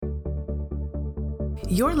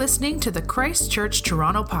You're listening to the Christ Church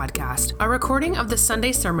Toronto podcast, a recording of the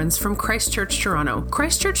Sunday sermons from Christ Church Toronto.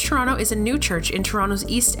 Christ Church Toronto is a new church in Toronto's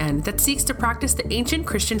East End that seeks to practice the ancient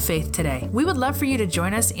Christian faith today. We would love for you to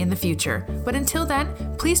join us in the future, but until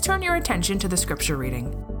then, please turn your attention to the scripture reading.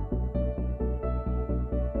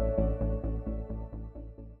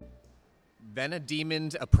 Then a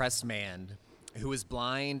demon-oppressed man who was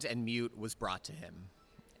blind and mute was brought to him.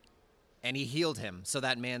 And he healed him, so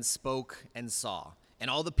that man spoke and saw. And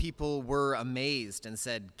all the people were amazed and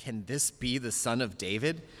said, "Can this be the son of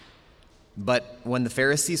David?" But when the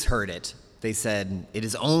Pharisees heard it, they said, "It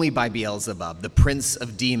is only by Beelzebub, the prince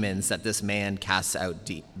of demons, that this man casts out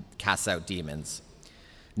demons."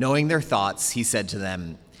 Knowing their thoughts, he said to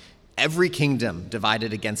them, "Every kingdom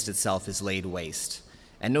divided against itself is laid waste,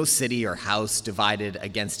 and no city or house divided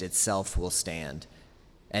against itself will stand.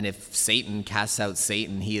 And if Satan casts out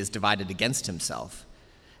Satan, he is divided against himself.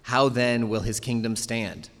 How then will his kingdom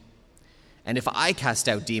stand? And if I cast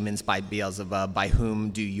out demons by Beelzebub, by whom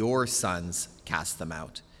do your sons cast them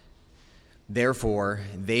out? Therefore,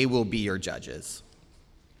 they will be your judges.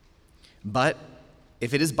 But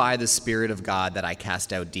if it is by the Spirit of God that I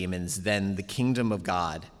cast out demons, then the kingdom of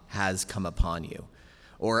God has come upon you.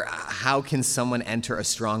 Or how can someone enter a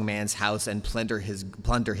strong man's house and plunder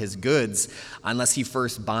his goods unless he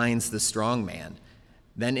first binds the strong man?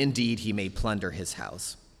 Then indeed he may plunder his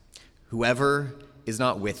house. Whoever is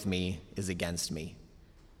not with me is against me,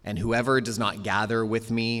 and whoever does not gather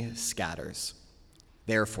with me scatters.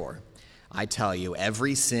 Therefore, I tell you,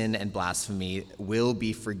 every sin and blasphemy will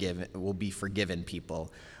be forgiven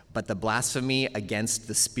people, but the blasphemy against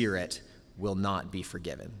the Spirit will not be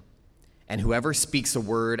forgiven. And whoever speaks a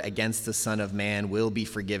word against the Son of Man will be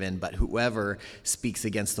forgiven, but whoever speaks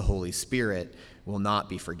against the Holy Spirit will not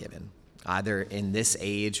be forgiven, either in this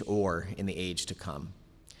age or in the age to come.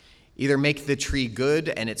 Either make the tree good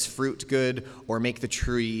and its fruit good, or make the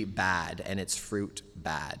tree bad and its fruit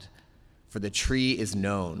bad. For the tree is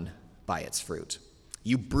known by its fruit.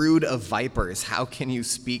 You brood of vipers, how can you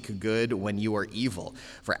speak good when you are evil?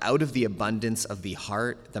 For out of the abundance of the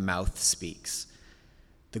heart the mouth speaks.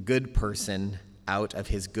 The good person out of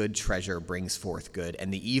his good treasure brings forth good,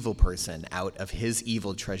 and the evil person out of his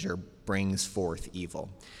evil treasure brings forth evil.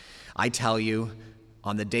 I tell you,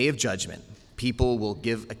 on the day of judgment, people will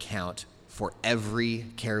give account for every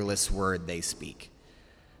careless word they speak.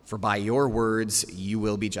 For by your words you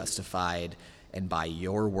will be justified, and by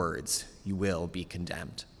your words you will be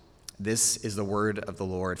condemned. This is the word of the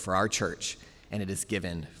Lord for our church, and it is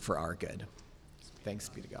given for our good. Thanks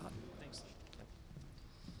be to God.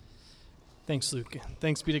 Thanks, Luke.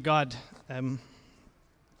 Thanks be to God. Let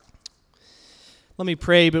me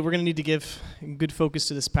pray, but we're going to need to give good focus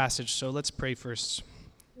to this passage, so let's pray first.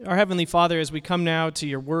 Our Heavenly Father, as we come now to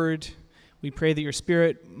your word, we pray that your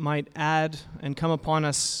Spirit might add and come upon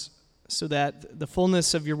us so that the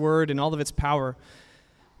fullness of your word and all of its power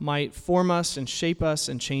might form us and shape us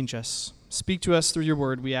and change us. Speak to us through your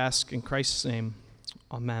word, we ask in Christ's name.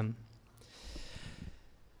 Amen.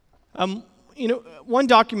 One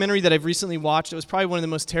documentary that I've recently watched, it was probably one of the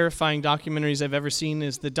most terrifying documentaries I've ever seen,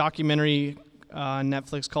 is the documentary on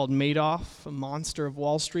Netflix called Madoff, A Monster of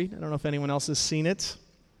Wall Street. I don't know if anyone else has seen it.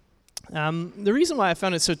 The reason why I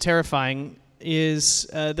found it so terrifying is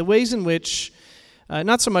the ways in which,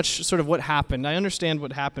 not so much sort of what happened, I understand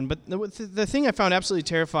what happened, but the thing I found absolutely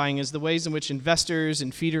terrifying is the ways in which investors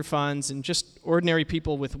and feeder funds and just ordinary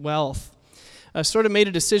people with wealth sort of made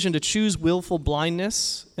a decision to choose willful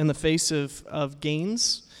blindness in the face of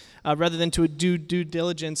gains, rather than to do due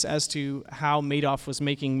diligence as to how Madoff was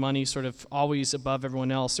making money sort of always above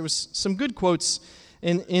everyone else. There was some good quotes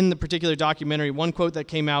in the particular documentary. One quote that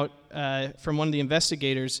came out from one of the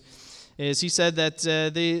investigators is he said that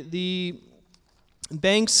the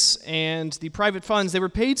banks and the private funds, they were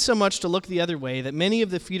paid so much to look the other way that many of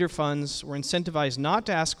the feeder funds were incentivized not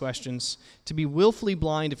to ask questions, to be willfully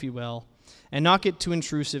blind, if you will, and not get too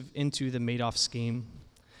intrusive into the Madoff scheme.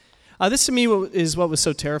 This to me is what was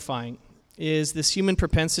so terrifying, is this human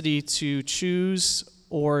propensity to choose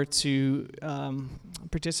or to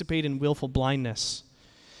participate in willful blindness.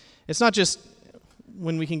 It's not just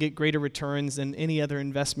when we can get greater returns than any other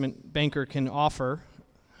investment banker can offer.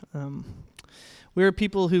 We're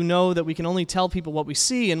people who know that we can only tell people what we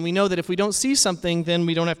see, and we know that if we don't see something, then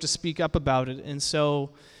we don't have to speak up about it. And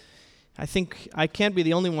so I think I can't be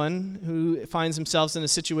the only one who finds themselves in a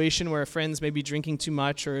situation where friends may be drinking too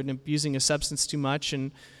much or abusing a substance too much,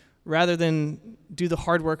 and rather than do the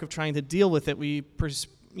hard work of trying to deal with it, we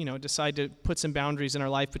decide to put some boundaries in our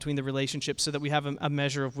life between the relationships so that we have a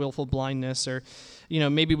measure of willful blindness, or,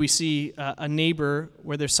 maybe we see a neighbor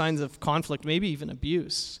where there's signs of conflict, maybe even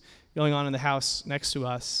abuse going on in the house next to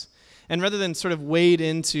us. And rather than sort of wade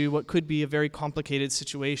into what could be a very complicated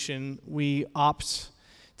situation, we opt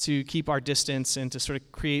to keep our distance and to sort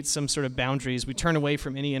of create some sort of boundaries. We turn away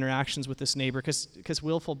from any interactions with this neighbor because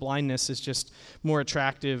willful blindness is just more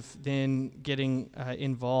attractive than getting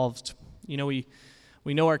involved.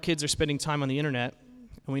 We know our kids are spending time on the internet,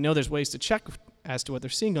 and we know there's ways to check as to what they're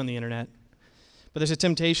seeing on the internet. But there's a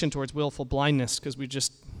temptation towards willful blindness because we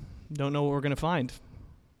just don't know what we're going to find,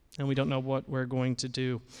 and we don't know what we're going to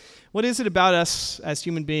do. What is it about us as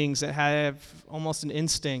human beings that have almost an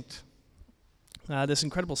instinct, this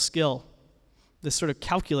incredible skill, this sort of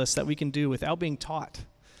calculus that we can do without being taught,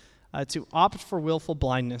 to opt for willful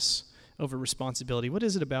blindness over responsibility? What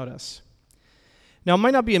is it about us? Now, it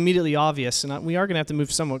might not be immediately obvious, and we are going to have to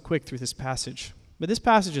move somewhat quick through this passage. But this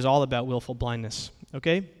passage is all about willful blindness,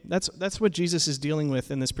 okay? That's what Jesus is dealing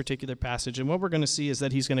with in this particular passage. And what we're going to see is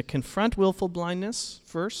that he's going to confront willful blindness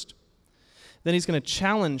first. Then he's going to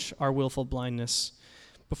challenge our willful blindness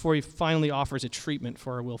before he finally offers a treatment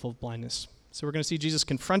for our willful blindness. So we're going to see Jesus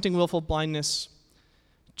confronting willful blindness,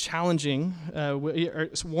 warning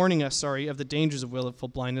us, of the dangers of willful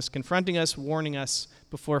blindness, confronting us, warning us,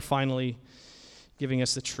 before finally giving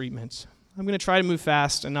us the treatment. I'm going to try to move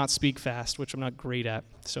fast and not speak fast, which I'm not great at,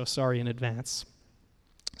 so sorry in advance.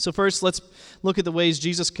 So first, let's look at the ways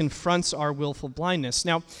Jesus confronts our willful blindness.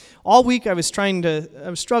 Now, all week I was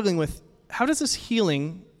struggling with, how does this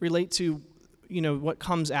healing relate to what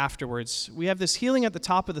comes afterwards? We have this healing at the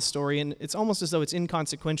top of the story, and it's almost as though it's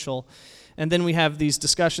inconsequential. And then we have these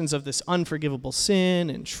discussions of this unforgivable sin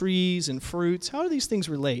and trees and fruits. How do these things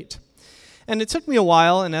relate? And it took me a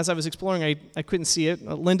while, and as I was exploring, I couldn't see it.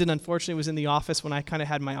 Lyndon, unfortunately, was in the office when I kind of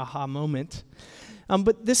had my aha moment.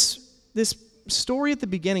 But this story at the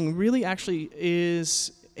beginning really actually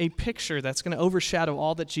is a picture that's going to overshadow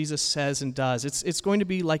all that Jesus says and does. It's going to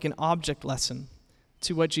be like an object lesson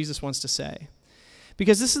to what Jesus wants to say.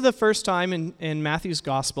 Because this is the first time in Matthew's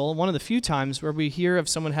gospel, one of the few times where we hear of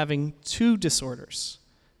someone having two disorders,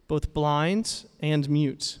 both blind and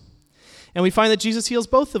mute. And we find that Jesus heals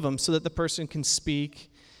both of them so that the person can speak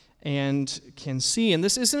and can see. And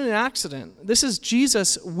this isn't an accident. This is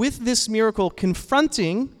Jesus with this miracle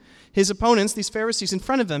confronting his opponents, these Pharisees, in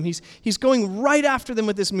front of them. He's going right after them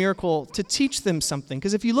with this miracle to teach them something.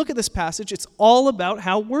 Because if you look at this passage, it's all about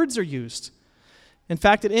how words are used. In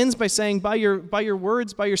fact, it ends by saying, by your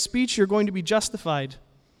words, by your speech, you're going to be justified.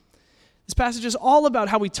 This passage is all about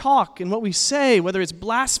how we talk and what we say, whether it's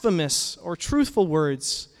blasphemous or truthful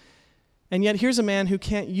words. And yet here's a man who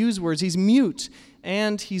can't use words. He's mute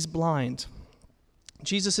and he's blind.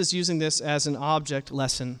 Jesus is using this as an object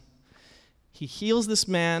lesson. He heals this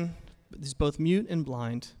man, but he's both mute and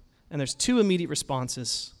blind. And there's two immediate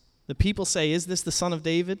responses. The people say, "Is this the Son of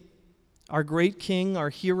David, our great king, our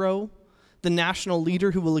hero, the national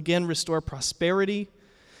leader who will again restore prosperity,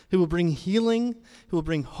 who will bring healing, who will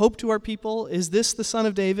bring hope to our people? Is this the Son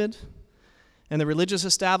of David?" And the religious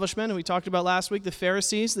establishment, who we talked about last week, the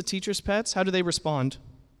Pharisees, the teacher's pets, how do they respond?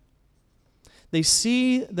 They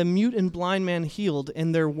see the mute and blind man healed,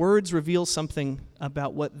 and their words reveal something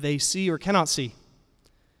about what they see or cannot see.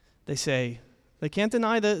 They say, they can't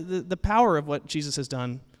deny the power of what Jesus has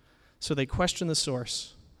done, so they question the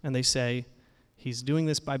source, and they say, he's doing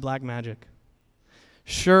this by black magic.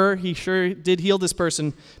 Sure, he sure did heal this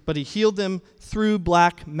person, but he healed them through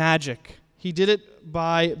black magic. He did it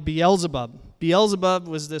by Beelzebub. Beelzebub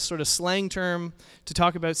was this sort of slang term to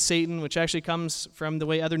talk about Satan, which actually comes from the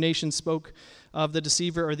way other nations spoke of the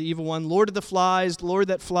deceiver or the evil one. Lord of the flies, Lord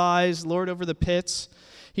that flies, Lord over the pits.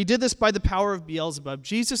 He did this by the power of Beelzebub.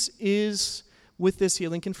 Jesus is, with this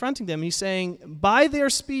healing, confronting them. He's saying, by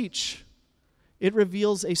their speech, it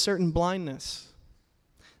reveals a certain blindness.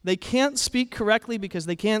 They can't speak correctly because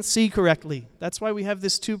they can't see correctly. That's why we have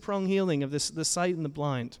this two-pronged healing of the sight and the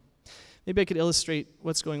blind. Maybe I could illustrate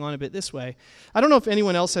what's going on a bit this way. I don't know if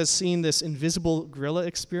anyone else has seen this invisible gorilla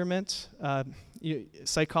experiment.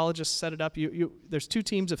 Psychologists set it up. There's two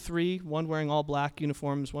teams of three, one wearing all black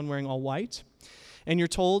uniforms, one wearing all white. And you're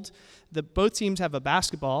told that both teams have a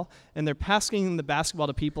basketball, and they're passing the basketball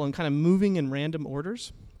to people and kind of moving in random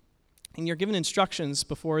orders. And you're given instructions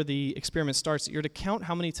before the experiment starts that you're to count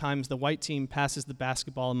how many times the white team passes the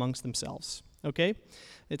basketball amongst themselves. Okay?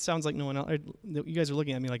 It sounds like no one else, you guys are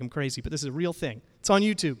looking at me like I'm crazy, but this is a real thing. It's on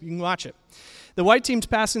YouTube. You can watch it. The white team's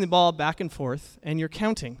passing the ball back and forth, and you're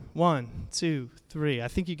counting. 1, 2, 3. I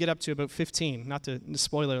think you get up to about 15. Not to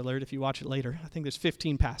spoiler alert if you watch it later. I think there's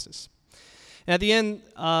 15 passes. And at the end,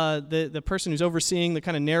 the person who's overseeing, the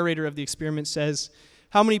kind of narrator of the experiment says,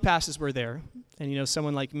 how many passes were there? And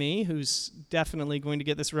someone like me, who's definitely going to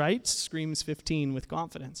get this right, screams 15 with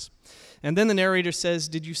confidence. And then the narrator says,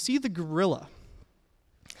 did you see the gorilla?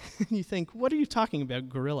 And you think, what are you talking about,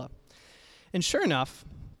 gorilla? And sure enough,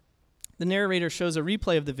 the narrator shows a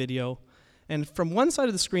replay of the video, and from one side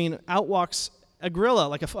of the screen out walks a gorilla,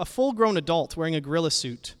 like a full-grown adult wearing a gorilla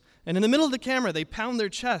suit. And in the middle of the camera, they pound their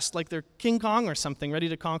chest like they're King Kong or something, ready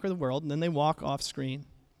to conquer the world, and then they walk off screen.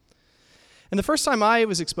 And the first time I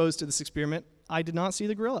was exposed to this experiment, I did not see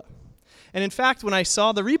the gorilla. And in fact, when I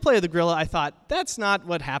saw the replay of the gorilla, I thought, that's not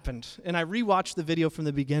what happened. And I rewatched the video from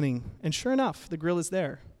the beginning, and sure enough, the gorilla's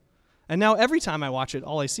there. And now every time I watch it,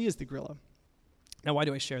 all I see is the gorilla. Now, why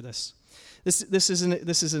do I share this? This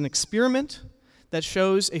is an experiment that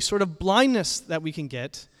shows a sort of blindness that we can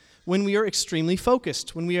get when we are extremely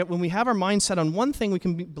focused. When we have our mind set on one thing, we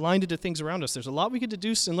can be blinded to things around us. There's a lot we could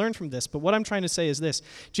deduce and learn from this, but what I'm trying to say is this.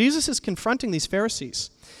 Jesus is confronting these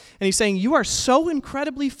Pharisees, and he's saying, you are so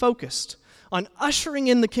incredibly focused on ushering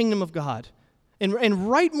in the kingdom of God and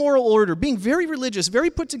right moral order, being very religious, very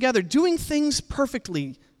put together, doing things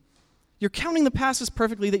perfectly. You're counting the passes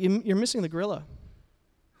perfectly that you're missing the gorilla.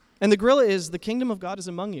 And the gorilla is, the kingdom of God is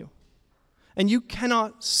among you. And you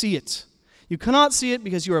cannot see it. You cannot see it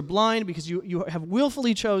because you are blind, because you have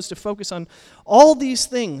willfully chose to focus on all these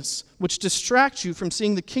things which distract you from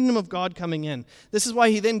seeing the kingdom of God coming in. This is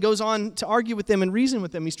why he then goes on to argue with them and reason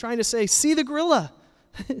with them. He's trying to say, see the gorilla.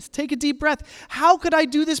 Take a deep breath. How could I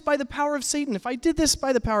do this by the power of Satan? If I did this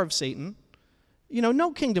by the power of Satan,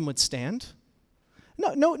 no kingdom would stand.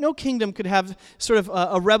 No kingdom could have sort of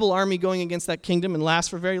a rebel army going against that kingdom and last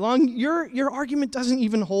for very long. Your argument doesn't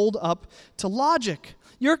even hold up to logic.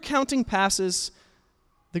 You're counting passes.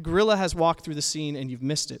 The gorilla has walked through the scene and you've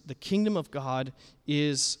missed it. The kingdom of God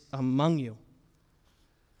is among you.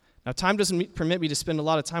 Now, time doesn't permit me to spend a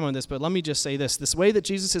lot of time on this, but let me just say this. This way that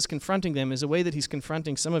Jesus is confronting them is a way that he's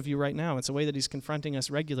confronting some of you right now. It's a way that he's confronting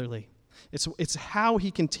us regularly. It's how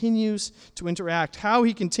he continues to interact, how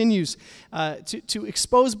he continues to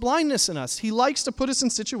expose blindness in us. He likes to put us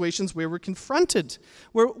in situations where we're confronted,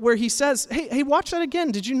 where he says, hey, watch that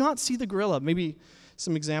again. Did you not see the gorilla? Maybe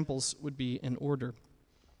some examples would be in order.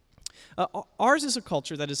 Ours is a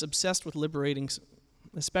culture that is obsessed with liberating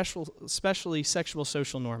especially sexual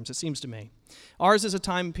social norms, it seems to me. Ours is a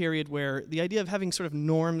time period where the idea of having sort of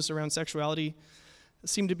norms around sexuality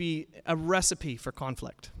seem to be a recipe for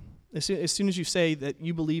conflict. As soon as you say that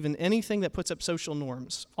you believe in anything that puts up social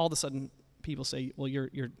norms, all of a sudden people say, well,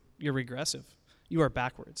 you're regressive. You are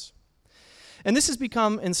backwards. And this has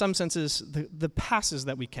become, in some senses, the passes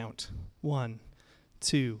that we count. 1,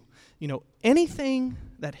 2. Anything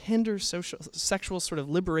that hinders sexual sort of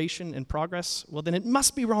liberation and progress, well, then it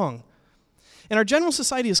must be wrong. And our general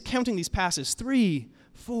society is counting these passes, 3,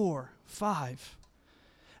 4, 5.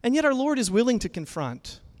 And yet our Lord is willing to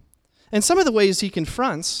confront. And some of the ways he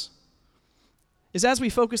confronts is as we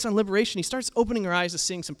focus on liberation, he starts opening our eyes to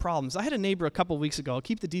seeing some problems. I had a neighbor a couple weeks ago, I'll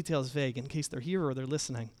keep the details vague in case they're here or they're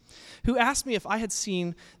listening, who asked me if I had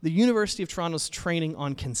seen the University of Toronto's training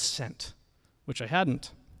on consent, which I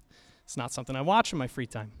hadn't. It's not something I watch in my free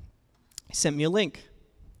time. He sent me a link.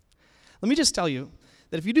 Let me just tell you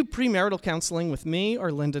that if you do premarital counseling with me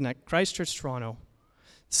or Lyndon at Christ Church Toronto,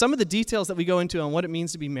 some of the details that we go into on what it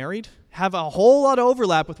means to be married have a whole lot of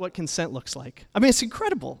overlap with what consent looks like. I mean, it's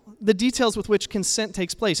incredible, the details with which consent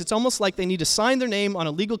takes place. It's almost like they need to sign their name on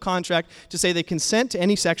a legal contract to say they consent to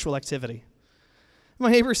any sexual activity.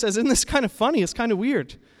 My neighbor says, isn't this kind of funny? It's kind of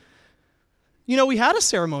weird. We had a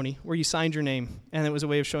ceremony where you signed your name, and it was a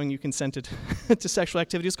way of showing you consented to sexual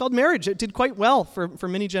activity. It's called marriage. It did quite well for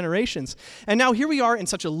many generations. And now here we are in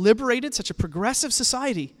such a liberated, such a progressive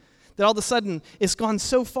society that all of a sudden it's gone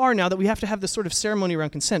so far now that we have to have this sort of ceremony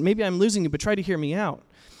around consent. Maybe I'm losing you, but try to hear me out.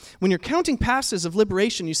 When you're counting passes of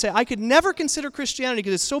liberation, you say, I could never consider Christianity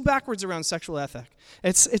because it's so backwards around sexual ethic.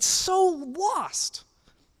 It's so lost.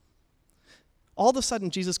 All of a sudden,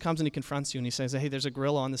 Jesus comes and he confronts you and he says, hey, there's a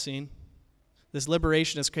gorilla on the scene. This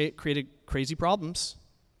liberation has created crazy problems,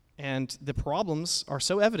 and the problems are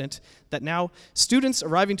so evident that now students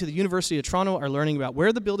arriving to the University of Toronto are learning about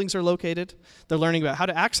where the buildings are located, they're learning about how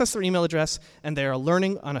to access their email address, and they are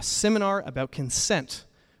learning on a seminar about consent,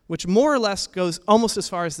 which more or less goes almost as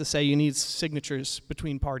far as to say you need signatures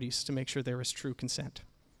between parties to make sure there is true consent.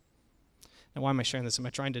 Now, why am I sharing this? Am I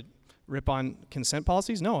trying to rip on consent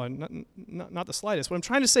policies? No, not the slightest. What I'm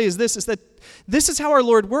trying to say is that this is how our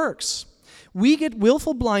Lord works. We get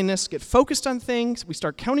willful blindness, get focused on things, we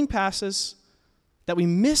start counting passes, that we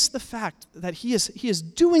miss the fact that he is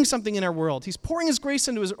doing something in our world. He's pouring his grace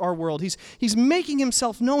into our world. He's making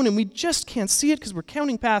himself known, and we just can't see it because we're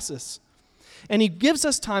counting passes. And he gives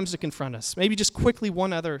us times to confront us. Maybe just quickly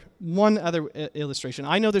one other illustration.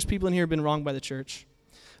 I know there's people in here who have been wronged by the church,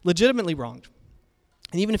 legitimately wronged.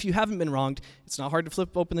 And even if you haven't been wronged, it's not hard to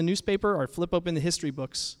flip open the newspaper or flip open the history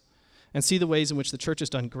books and see the ways in which the church has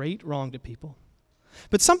done great wrong to people.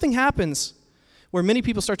 But something happens where many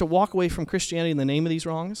people start to walk away from Christianity in the name of these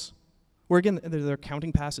wrongs, where again, they're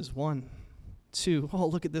counting passes. 1, 2, oh,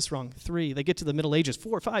 look at this wrong. 3, they get to the Middle Ages.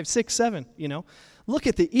 4, 5, 6, 7, Look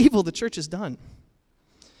at the evil the church has done.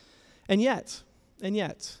 And yet,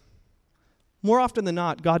 more often than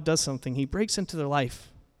not, God does something. He breaks into their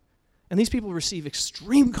life. And these people receive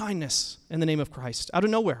extreme kindness in the name of Christ, out of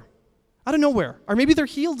nowhere. Or maybe they're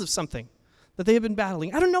healed of something that they have been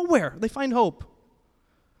battling. Out of nowhere, they find hope.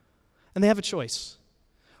 And they have a choice.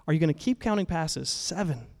 Are you going to keep counting passes?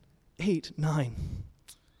 7, 8, 9.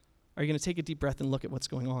 Are you going to take a deep breath and look at what's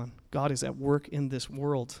going on? God is at work in this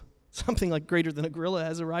world. Something like greater than a gorilla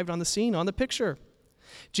has arrived on the scene, on the picture.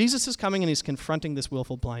 Jesus is coming and he's confronting this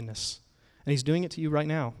willful blindness. And he's doing it to you right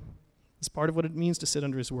now. It's part of what it means to sit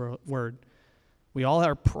under his word. We all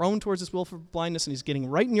are prone towards this willful blindness, and he's getting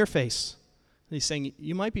right in your face. And he's saying,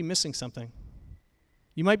 you might be missing something.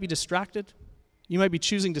 You might be distracted. You might be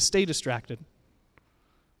choosing to stay distracted.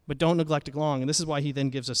 But don't neglect it long. And this is why he then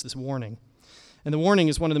gives us this warning. And the warning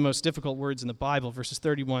is one of the most difficult words in the Bible, verses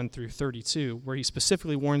 31 through 32, where he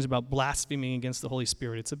specifically warns about blaspheming against the Holy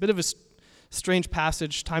Spirit. It's a bit of a strange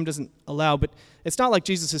passage. Time doesn't allow, but it's not like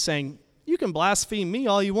Jesus is saying, you can blaspheme me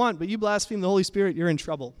all you want, but you blaspheme the Holy Spirit, you're in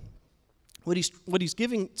trouble. What he's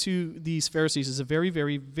giving to these Pharisees is a very,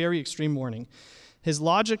 very, very extreme warning. His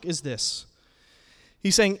logic is this.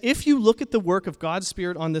 He's saying, if you look at the work of God's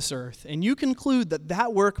Spirit on this earth, and you conclude that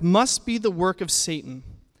that work must be the work of Satan,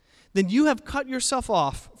 then you have cut yourself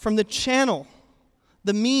off from the channel,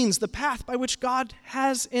 the means, the path by which God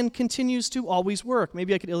has and continues to always work.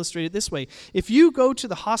 Maybe I could illustrate it this way. If you go to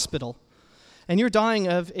the hospital and you're dying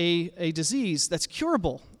of a disease that's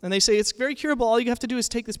curable, and they say it's very curable, all you have to do is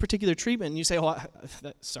take this particular treatment, and you say,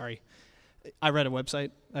 sorry, I read a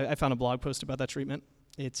website, I found a blog post about that treatment.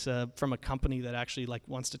 It's from a company that actually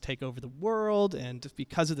wants to take over the world, and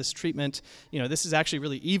because of this treatment, this is actually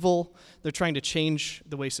really evil. They're trying to change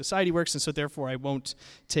the way society works, and so therefore I won't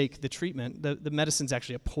take the treatment. The medicine's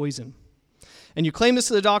actually a poison. And you claim this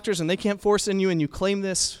to the doctors, and they can't force it in you, and you claim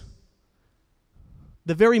this.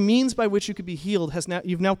 The very means by which you could be healed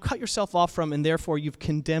you've now cut yourself off from, and therefore you've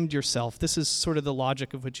condemned yourself. This is sort of the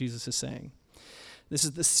logic of what Jesus is saying.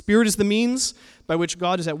 The Spirit is the means by which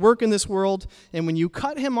God is at work in this world, and when you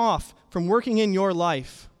cut him off from working in your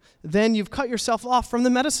life, then you've cut yourself off from the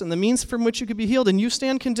medicine, the means from which you could be healed, and you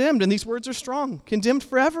stand condemned, and these words are strong. Condemned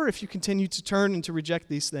forever if you continue to turn and to reject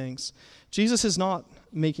these things. Jesus is not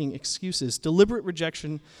making excuses. Deliberate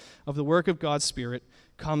rejection of the work of God's Spirit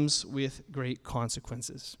comes with great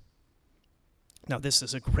consequences. Now, this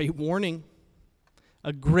is a great warning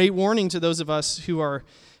to those of us who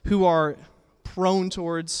are prone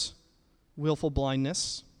towards willful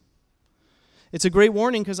blindness. It's a great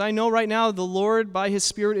warning because I know right now the Lord, by his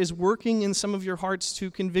Spirit, is working in some of your hearts to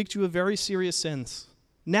convict you of very serious sins,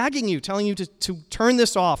 nagging you, telling you to turn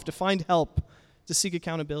this off, to find help, to seek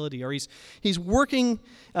accountability. Or he's working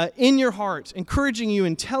in your heart, encouraging you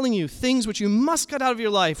and telling you things which you must cut out of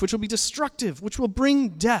your life, which will be destructive, which will bring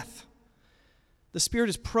death. The Spirit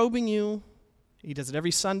is probing you. He does it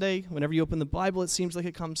every Sunday. Whenever you open the Bible, it seems like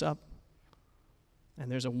it comes up.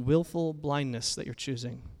 And there's a willful blindness that you're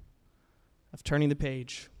choosing of turning the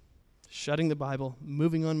page, shutting the Bible,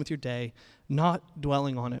 moving on with your day, not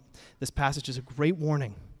dwelling on it. This passage is a great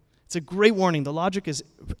warning. It's a great warning. The logic is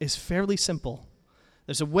fairly simple.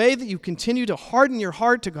 There's a way that you continue to harden your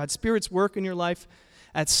heart to God's Spirit's work in your life.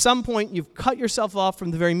 At some point, you've cut yourself off from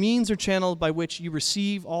the very means or channel by which you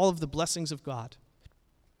receive all of the blessings of God.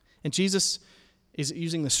 And Jesus is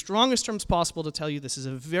using the strongest terms possible to tell you this is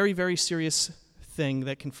a very, very serious thing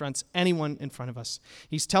that confronts anyone in front of us.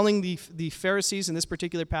 He's telling the Pharisees in this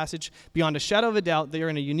particular passage, beyond a shadow of a doubt, they are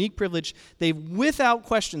in a unique privilege. They've, without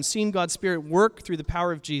question, seen God's Spirit work through the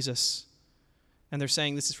power of Jesus. And they're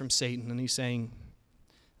saying this is from Satan. And he's saying,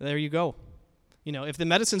 there you go. If the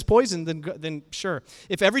medicine's poison, then sure.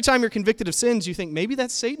 If every time you're convicted of sins, you think, maybe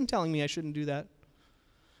that's Satan telling me I shouldn't do that.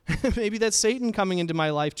 Maybe that's Satan coming into my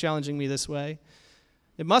life challenging me this way.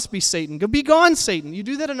 It must be Satan. Go be gone, Satan. You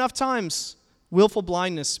do that enough times. Willful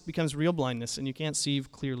blindness becomes real blindness, and you can't see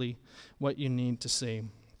clearly what you need to see.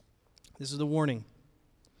 This is the warning.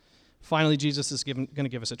 Finally, Jesus is going to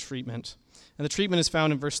give us a treatment. And the treatment is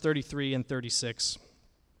found in verse 33 and 36.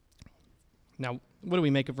 Now, what do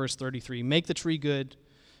we make of verse 33? Make the tree good,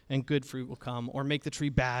 and good fruit will come, or make the tree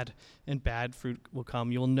bad, and bad fruit will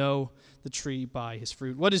come. You will know the tree by his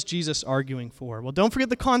fruit. What is Jesus arguing for? Well, don't forget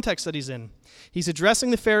the context that he's in. He's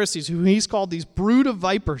addressing the Pharisees, who he's called these brood of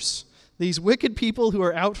vipers, these wicked people who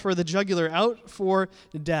are out for the jugular, out for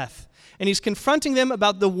death. And he's confronting them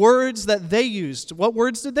about the words that they used. What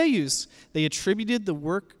words did they use? They attributed the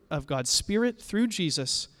work of God's Spirit through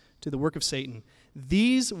Jesus to the work of Satan.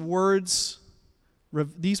 These words,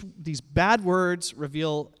 these bad words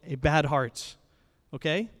reveal a bad heart,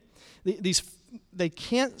 okay? They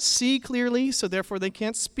can't see clearly, so therefore they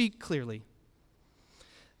can't speak clearly.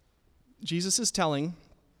 Jesus is telling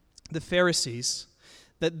the Pharisees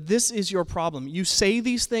that this is your problem. You say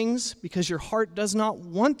these things because your heart does not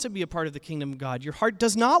want to be a part of the kingdom of God. Your heart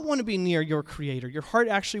does not want to be near your Creator. Your heart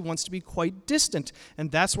actually wants to be quite distant,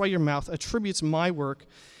 and that's why your mouth attributes my work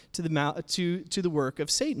to the work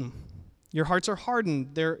of Satan. Your hearts are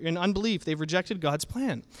hardened. They're in unbelief. They've rejected God's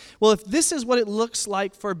plan. Well, if this is what it looks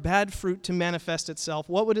like for bad fruit to manifest itself,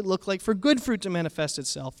 what would it look like for good fruit to manifest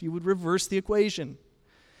itself? You would reverse the equation.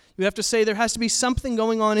 You have to say there has to be something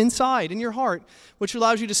going on inside, in your heart, which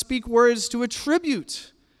allows you to speak words to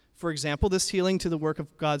attribute, for example, this healing to the work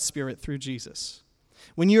of God's Spirit through Jesus.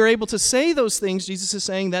 When you're able to say those things, Jesus is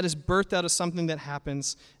saying that is birthed out of something that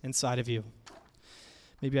happens inside of you.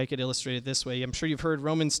 Maybe I could illustrate it this way. I'm sure you've heard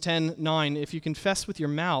Romans 10:9. If you confess with your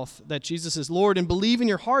mouth that Jesus is Lord and believe in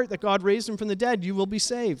your heart that God raised him from the dead, you will be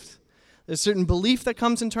saved. There's a certain belief that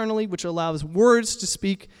comes internally which allows words to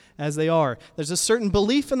speak as they are. There's a certain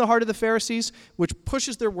belief in the heart of the Pharisees which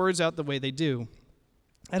pushes their words out the way they do.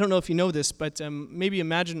 I don't know if you know this, but maybe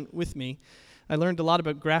imagine with me. I learned a lot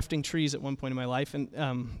about grafting trees at one point in my life and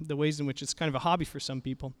the ways in which it's kind of a hobby for some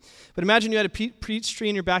people. But imagine you had a peach tree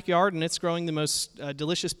in your backyard and it's growing the most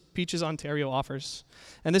delicious peaches Ontario offers.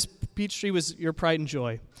 And this peach tree was your pride and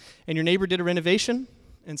joy. And your neighbor did a renovation,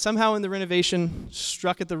 and somehow in the renovation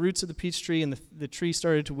struck at the roots of the peach tree, and the tree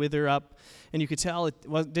started to wither up, and you could tell it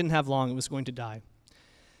didn't have long, it was going to die.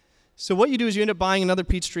 So what you do is you end up buying another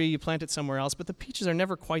peach tree, you plant it somewhere else, but the peaches are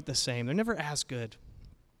never quite the same. They're never as good.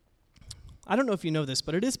 I don't know if you know this,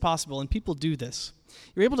 but it is possible, and people do this.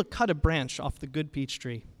 You're able to cut a branch off the good peach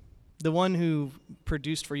tree, the one who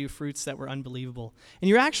produced for you fruits that were unbelievable. And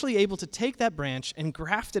you're actually able to take that branch and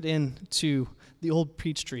graft it into the old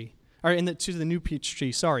peach tree, or to the new peach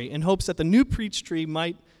tree, in hopes that the new peach tree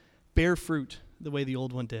might bear fruit the way the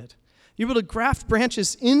old one did. You're able to graft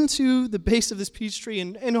branches into the base of this peach tree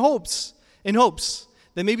in hopes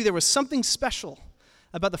that maybe there was something special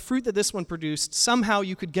about the fruit that this one produced. Somehow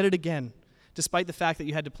you could get it again, despite the fact that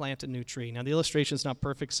you had to plant a new tree. Now, the illustration is not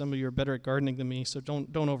perfect. Some of you are better at gardening than me, so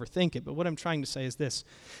don't overthink it. But what I'm trying to say is this.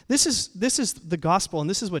 This is the gospel, and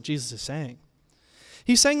this is what Jesus is saying.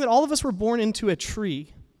 He's saying that all of us were born into a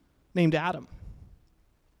tree named Adam.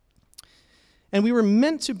 And we were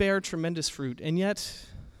meant to bear tremendous fruit, and yet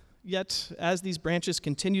as these branches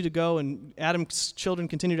continue to go and Adam's children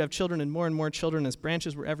continue to have children and more children as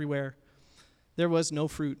branches were everywhere, there was no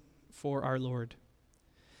fruit for our Lord.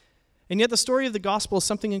 And yet the story of the gospel is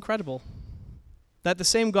something incredible, that the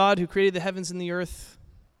same God who created the heavens and the earth,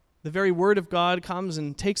 the very word of God, comes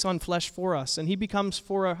and takes on flesh for us, and he becomes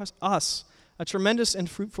for us a tremendous and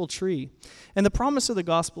fruitful tree. And the promise of the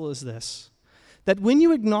gospel is this, that when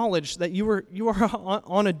you acknowledge that you are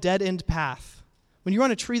on a dead-end path, when you're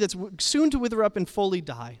on a tree that's soon to wither up and fully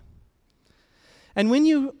die, and when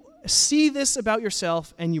you see this about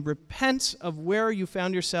yourself and you repent of where you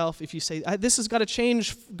found yourself, if you say, this has got to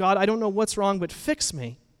change, God, I don't know what's wrong, but fix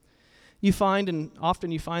me, you find, and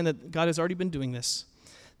often you find that God has already been doing this,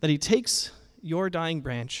 that he takes your dying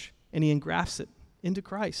branch and he engrafts it into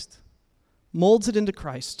Christ, molds it into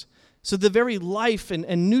Christ. So the very life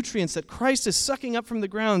and nutrients that Christ is sucking up from the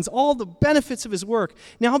grounds, all the benefits of his work,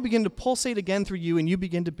 now begin to pulsate again through you, and you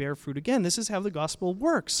begin to bear fruit again. This is how the gospel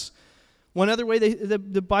works. One other way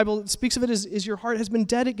the Bible speaks of it is your heart has been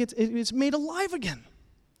dead, it's made alive again.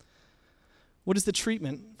 What is the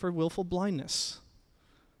treatment for willful blindness?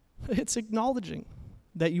 It's acknowledging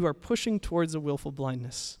that you are pushing towards a willful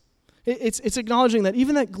blindness. It's acknowledging that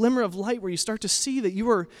even that glimmer of light where you start to see that you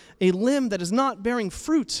are a limb that is not bearing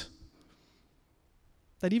fruit,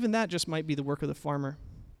 that even that just might be the work of the farmer.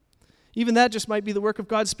 Even that just might be the work of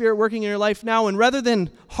God's Spirit working in your life now, and rather than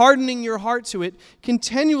hardening your heart to it,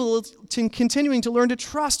 continuing to learn to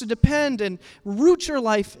trust, to depend, and root your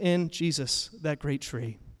life in Jesus, that great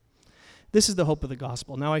tree. This is the hope of the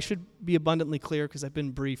gospel. Now, I should be abundantly clear because I've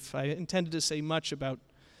been brief. I intended to say much about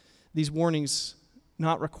these warnings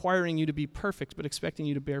not requiring you to be perfect, but expecting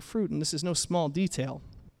you to bear fruit. And this is no small detail.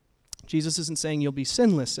 Jesus isn't saying you'll be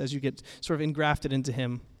sinless as you get sort of engrafted into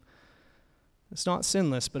him. It's not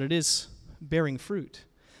sinless, but it is bearing fruit.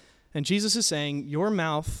 And Jesus is saying your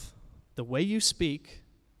mouth, the way you speak,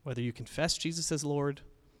 whether you confess Jesus as Lord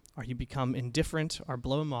or you become indifferent or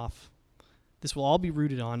blow him off, this will all be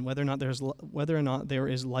rooted on whether or not there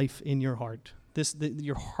is life in your heart.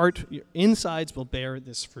 Your heart, your insides will bear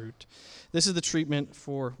this fruit. This is the treatment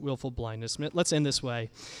for willful blindness. Let's end this way.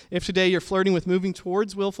 If today you're flirting with moving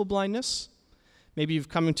towards willful blindness, maybe you've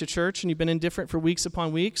come into church and you've been indifferent for weeks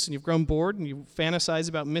upon weeks and you've grown bored and you fantasize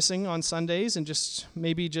about missing on Sundays and just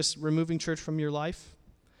removing church from your life.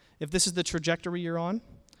 If this is the trajectory you're on,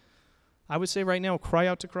 I would say right now, cry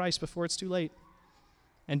out to Christ before it's too late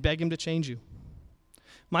and beg him to change you.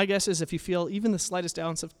 My guess is if you feel even the slightest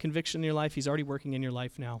ounce of conviction in your life, he's already working in your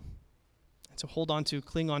life now. And so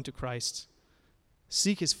cling on to Christ.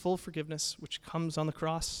 Seek his full forgiveness, which comes on the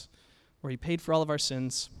cross, where he paid for all of our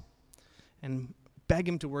sins, and beg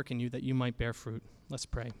him to work in you that you might bear fruit. Let's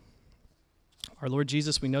pray. Our Lord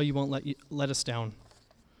Jesus, we know you won't let us down.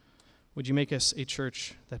 Would you make us a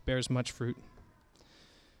church that bears much fruit?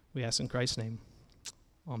 We ask in Christ's name.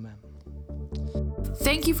 Amen.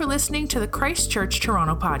 Thank you for listening to the Christ Church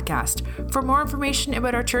Toronto podcast. For more information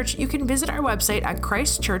about our church, you can visit our website at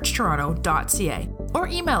christchurchtoronto.ca or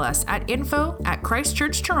email us at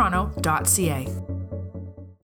info@christchurchtoronto.ca.